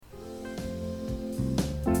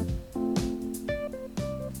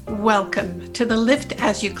Welcome to the Lift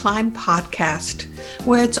As You Climb podcast,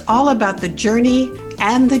 where it's all about the journey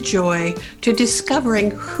and the joy to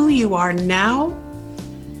discovering who you are now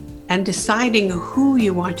and deciding who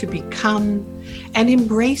you want to become and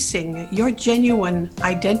embracing your genuine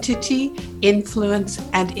identity, influence,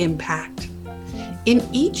 and impact. In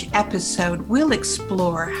each episode, we'll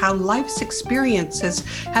explore how life's experiences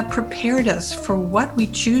have prepared us for what we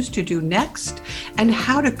choose to do next and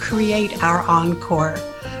how to create our encore,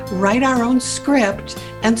 write our own script,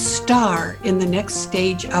 and star in the next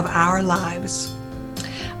stage of our lives.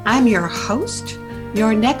 I'm your host,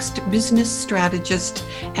 your next business strategist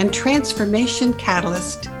and transformation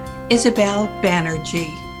catalyst, Isabel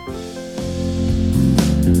Banerjee.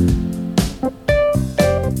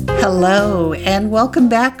 Hello, and welcome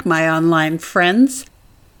back, my online friends.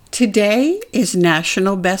 Today is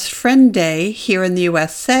National Best Friend Day here in the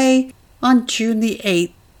USA on June the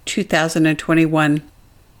 8th, 2021.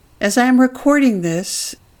 As I am recording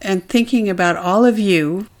this and thinking about all of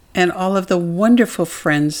you and all of the wonderful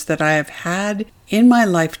friends that I have had in my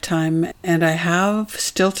lifetime and I have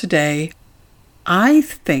still today, I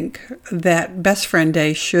think that Best Friend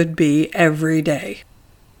Day should be every day.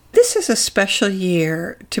 This is a special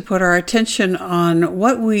year to put our attention on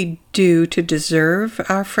what we do to deserve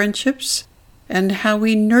our friendships and how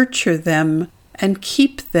we nurture them and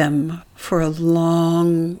keep them for a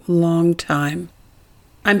long, long time.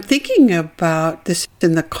 I'm thinking about this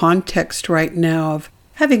in the context right now of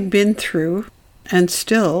having been through, and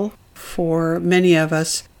still, for many of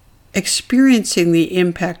us, experiencing the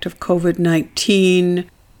impact of COVID-19,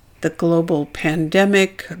 the global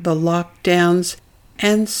pandemic, the lockdowns,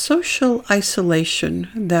 and social isolation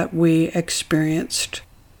that we experienced.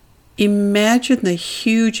 Imagine the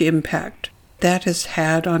huge impact that has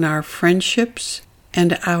had on our friendships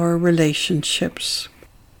and our relationships.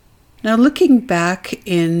 Now, looking back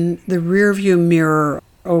in the rearview mirror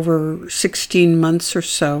over 16 months or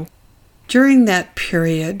so, during that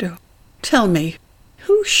period, tell me,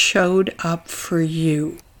 who showed up for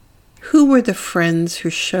you? Who were the friends who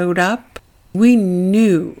showed up? We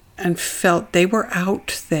knew and felt they were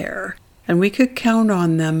out there, and we could count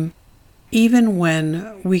on them even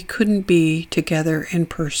when we couldn't be together in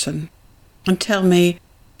person. And tell me,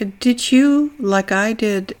 did you, like I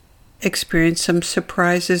did, experience some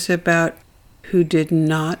surprises about who did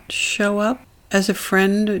not show up as a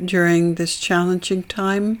friend during this challenging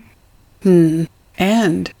time?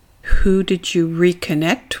 And who did you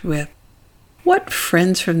reconnect with? What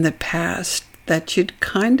friends from the past that you'd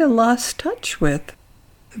kind of lost touch with,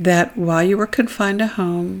 that while you were confined to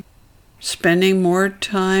home, spending more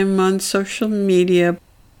time on social media,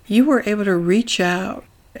 you were able to reach out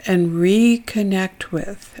and reconnect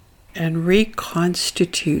with and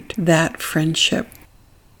reconstitute that friendship?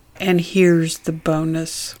 And here's the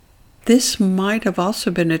bonus. This might have also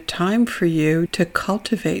been a time for you to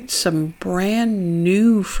cultivate some brand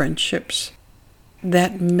new friendships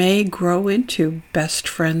that may grow into best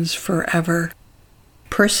friends forever.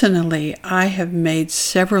 Personally, I have made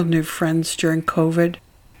several new friends during COVID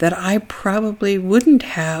that I probably wouldn't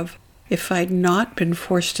have if I'd not been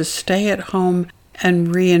forced to stay at home and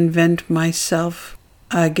reinvent myself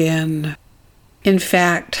again. In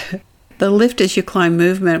fact, the Lift As You Climb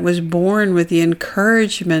movement was born with the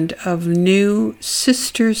encouragement of new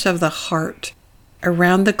Sisters of the Heart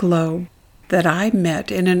around the globe that I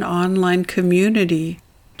met in an online community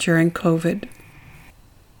during COVID.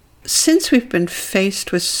 Since we've been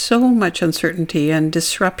faced with so much uncertainty and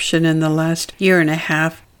disruption in the last year and a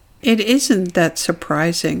half, it isn't that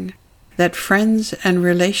surprising that friends and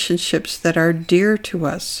relationships that are dear to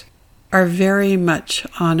us are very much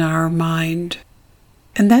on our mind.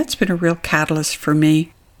 And that's been a real catalyst for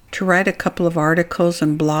me to write a couple of articles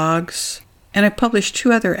and blogs, and I published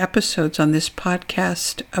 2 other episodes on this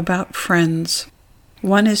podcast about friends.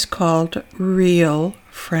 One is called Real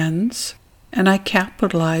Friends, and I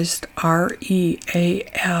capitalized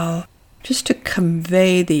REAL just to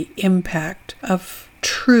convey the impact of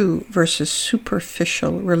true versus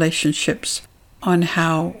superficial relationships on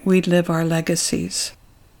how we live our legacies.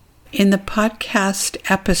 In the podcast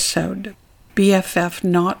episode, BFF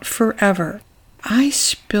Not Forever, I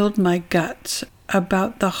spilled my guts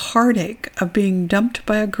about the heartache of being dumped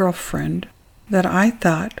by a girlfriend that I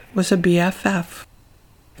thought was a BFF.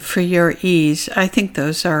 For your ease, I think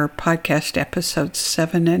those are podcast episodes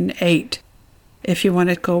 7 and 8. If you want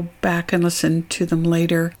to go back and listen to them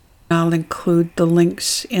later, I'll include the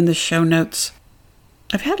links in the show notes.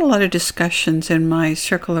 I've had a lot of discussions in my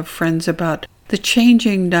circle of friends about the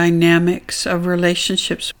changing dynamics of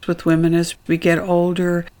relationships with women as we get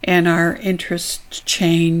older and our interests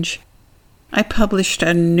change. I published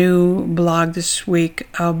a new blog this week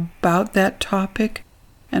about that topic,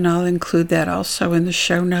 and I'll include that also in the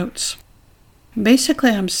show notes.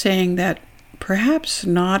 Basically, I'm saying that perhaps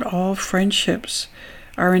not all friendships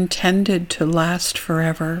are intended to last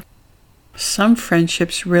forever. Some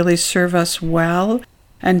friendships really serve us well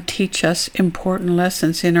and teach us important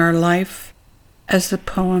lessons in our life, as the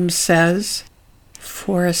poem says,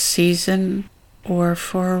 for a season or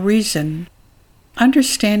for a reason.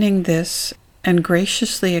 Understanding this and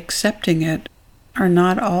graciously accepting it are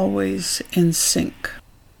not always in sync.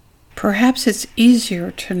 Perhaps it's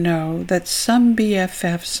easier to know that some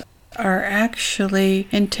BFFs are actually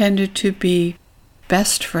intended to be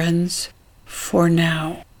best friends for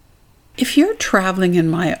now. If you're traveling in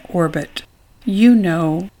my orbit, you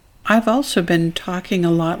know I've also been talking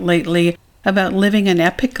a lot lately about living an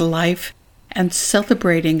epic life and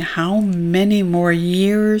celebrating how many more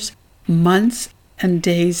years, months, and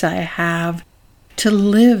days I have to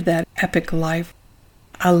live that epic life,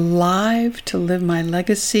 alive to live my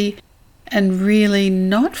legacy, and really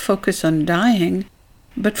not focus on dying,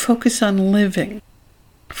 but focus on living.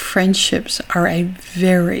 Friendships are a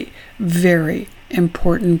very, very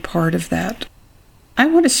important part of that. I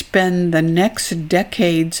want to spend the next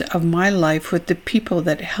decades of my life with the people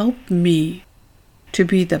that help me to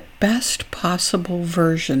be the best possible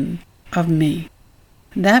version of me.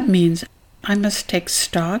 That means I must take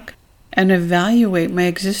stock and evaluate my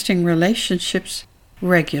existing relationships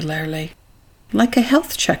regularly, like a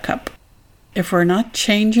health checkup. If we're not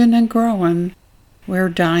changing and growing, we're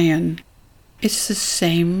dying. It's the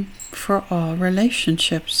same for all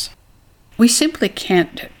relationships. We simply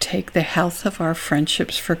can't take the health of our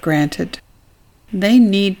friendships for granted. They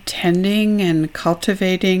need tending and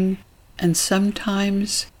cultivating, and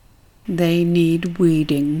sometimes they need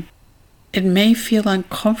weeding. It may feel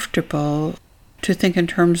uncomfortable to think in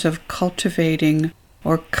terms of cultivating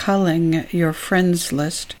or culling your friends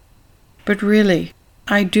list, but really,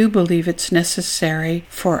 I do believe it's necessary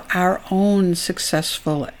for our own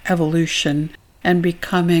successful evolution and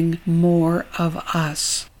becoming more of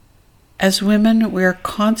us. As women, we're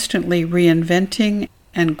constantly reinventing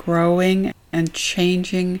and growing and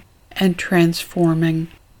changing and transforming.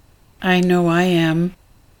 I know I am.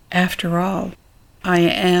 After all, I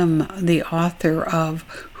am the author of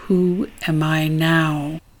Who Am I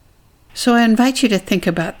Now? So I invite you to think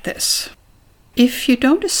about this. If you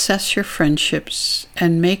don't assess your friendships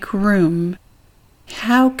and make room,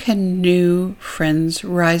 how can new friends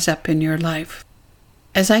rise up in your life?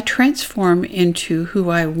 As I transform into who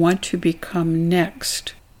I want to become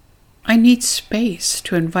next, I need space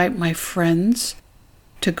to invite my friends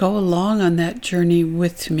to go along on that journey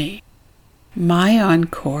with me. My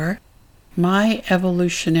encore, my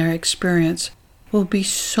evolutionary experience will be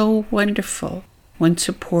so wonderful when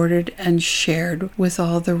supported and shared with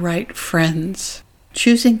all the right friends.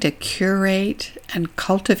 Choosing to curate and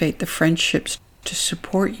cultivate the friendships to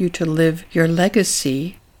support you to live your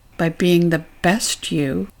legacy by being the best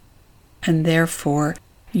you, and therefore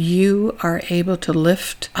you are able to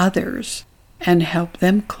lift others and help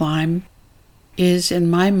them climb, is, in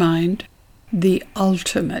my mind, the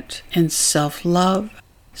ultimate in self-love,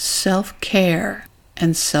 self-care,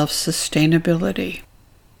 and self-sustainability.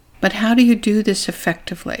 But how do you do this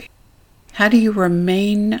effectively? How do you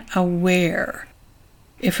remain aware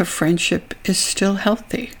if a friendship is still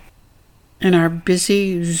healthy? In our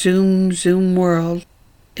busy Zoom world,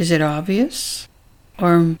 is it obvious?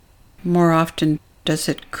 Or more often, does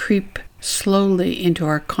it creep slowly into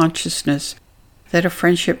our consciousness that a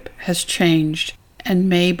friendship has changed and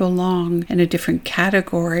may belong in a different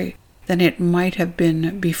category than it might have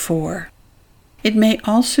been before? It may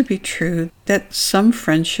also be true that some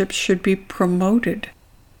friendships should be promoted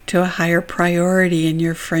to a higher priority in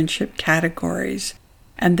your friendship categories,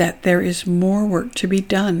 and that there is more work to be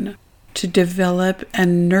done to develop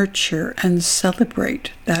and nurture and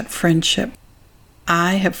celebrate that friendship.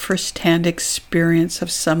 I have first-hand experience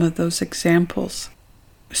of some of those examples.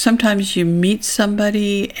 Sometimes you meet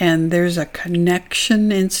somebody and there's a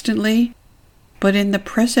connection instantly, but in the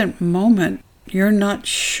present moment, you're not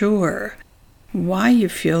sure why you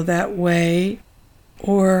feel that way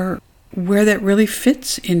or where that really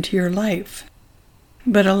fits into your life.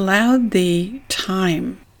 But allow the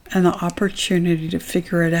time and the opportunity to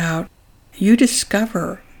figure it out. You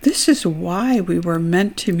discover this is why we were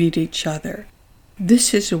meant to meet each other.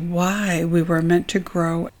 This is why we were meant to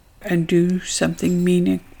grow and do something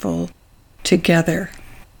meaningful together.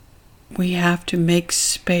 We have to make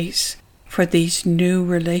space for these new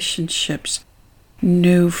relationships,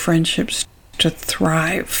 new friendships to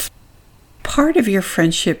thrive. Part of your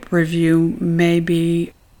friendship review may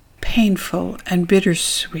be painful and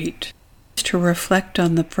bittersweet to reflect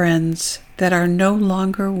on the friends that are no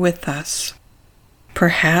longer with us.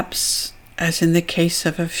 Perhaps, as in the case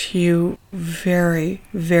of a few very,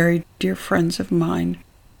 very dear friends of mine,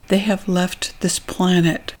 they have left this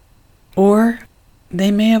planet, or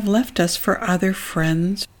they may have left us for other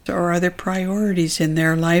friends or other priorities in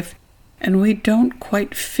their life, and we don't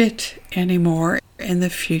quite fit anymore in the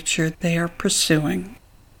future they are pursuing.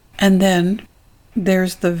 And then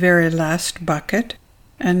there's the very last bucket,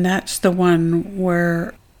 and that's the one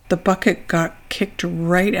where the bucket got kicked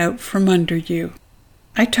right out from under you.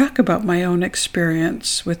 I talk about my own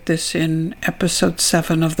experience with this in episode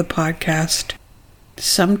 7 of the podcast.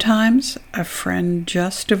 Sometimes a friend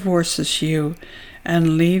just divorces you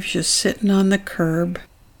and leaves you sitting on the curb,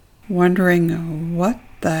 wondering what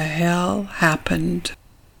the hell happened.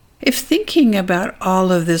 If thinking about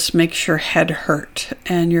all of this makes your head hurt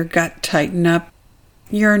and your gut tighten up,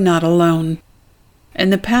 you're not alone. In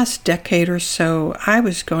the past decade or so, I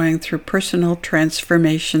was going through personal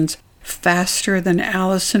transformations faster than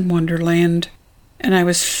Alice in Wonderland, and I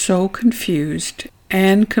was so confused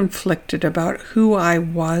and conflicted about who I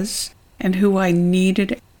was and who I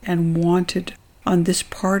needed and wanted on this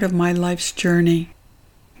part of my life's journey.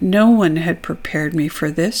 No one had prepared me for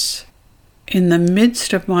this. In the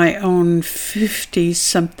midst of my own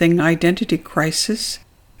 50-something identity crisis,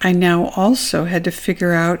 I now also had to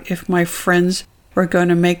figure out if my friends were going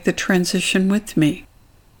to make the transition with me.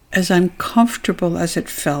 As uncomfortable as it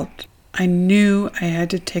felt, I knew I had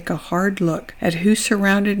to take a hard look at who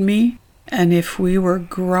surrounded me and if we were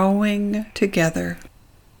growing together.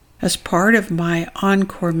 As part of my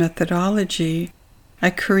Encore methodology, I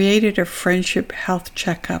created a friendship health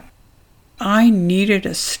checkup. I needed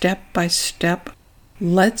a step-by-step,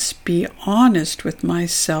 let's be honest with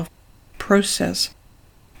myself process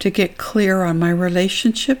to get clear on my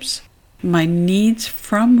relationships, my needs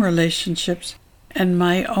from relationships, and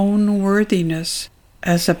my own worthiness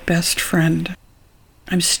as a best friend.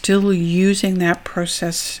 I'm still using that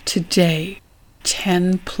process today,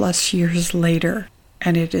 10 plus years later,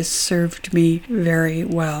 and it has served me very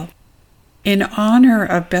well. In honor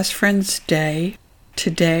of Best Friends Day,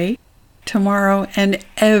 today, tomorrow, and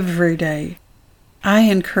every day, I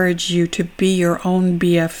encourage you to be your own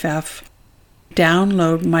BFF.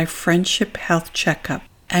 Download my Friendship Health Checkup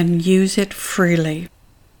and use it freely.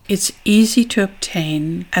 It's easy to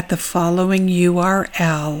obtain at the following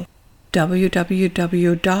URL,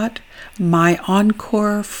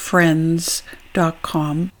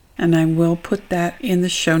 www.myencorefriends.com, and I will put that in the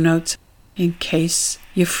show notes in case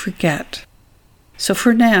you forget. So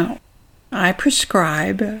for now, I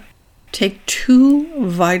prescribe take 2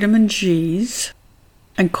 vitamin Gs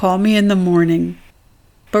and call me in the morning.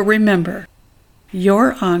 But remember,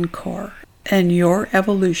 your encore and your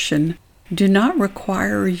evolution do not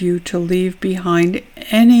require you to leave behind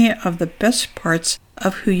any of the best parts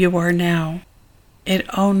of who you are now. It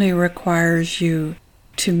only requires you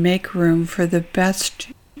to make room for the best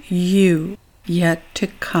you yet to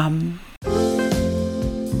come.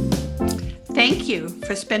 Thank you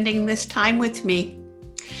for spending this time with me.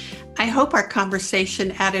 I hope our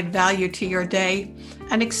conversation added value to your day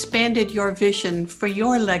and expanded your vision for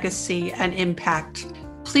your legacy and impact.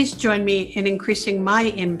 Please join me in increasing my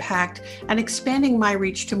impact and expanding my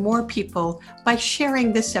reach to more people by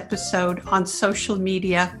sharing this episode on social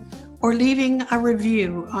media or leaving a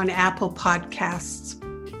review on Apple Podcasts.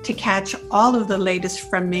 To catch all of the latest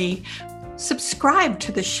from me, subscribe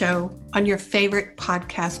to the show on your favorite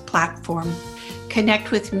podcast platform.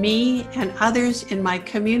 Connect with me and others in my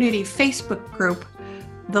community Facebook group,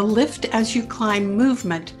 the Lift As You Climb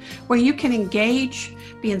movement, where you can engage,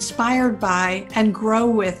 be inspired by, and grow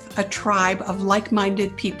with a tribe of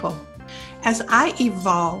like-minded people. As I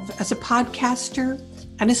evolve as a podcaster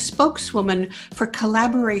and a spokeswoman for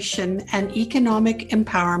collaboration and economic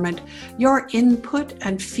empowerment, your input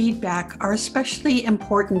and feedback are especially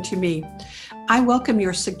important to me. I welcome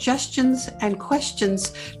your suggestions and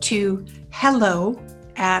questions to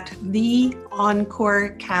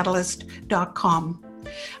hello@theencorecatalyst.com.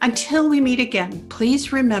 Until we meet again,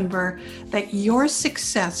 please remember that your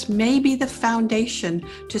success may be the foundation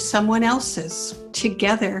to someone else's.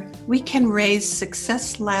 Together, we can raise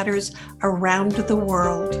success ladders around the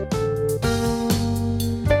world.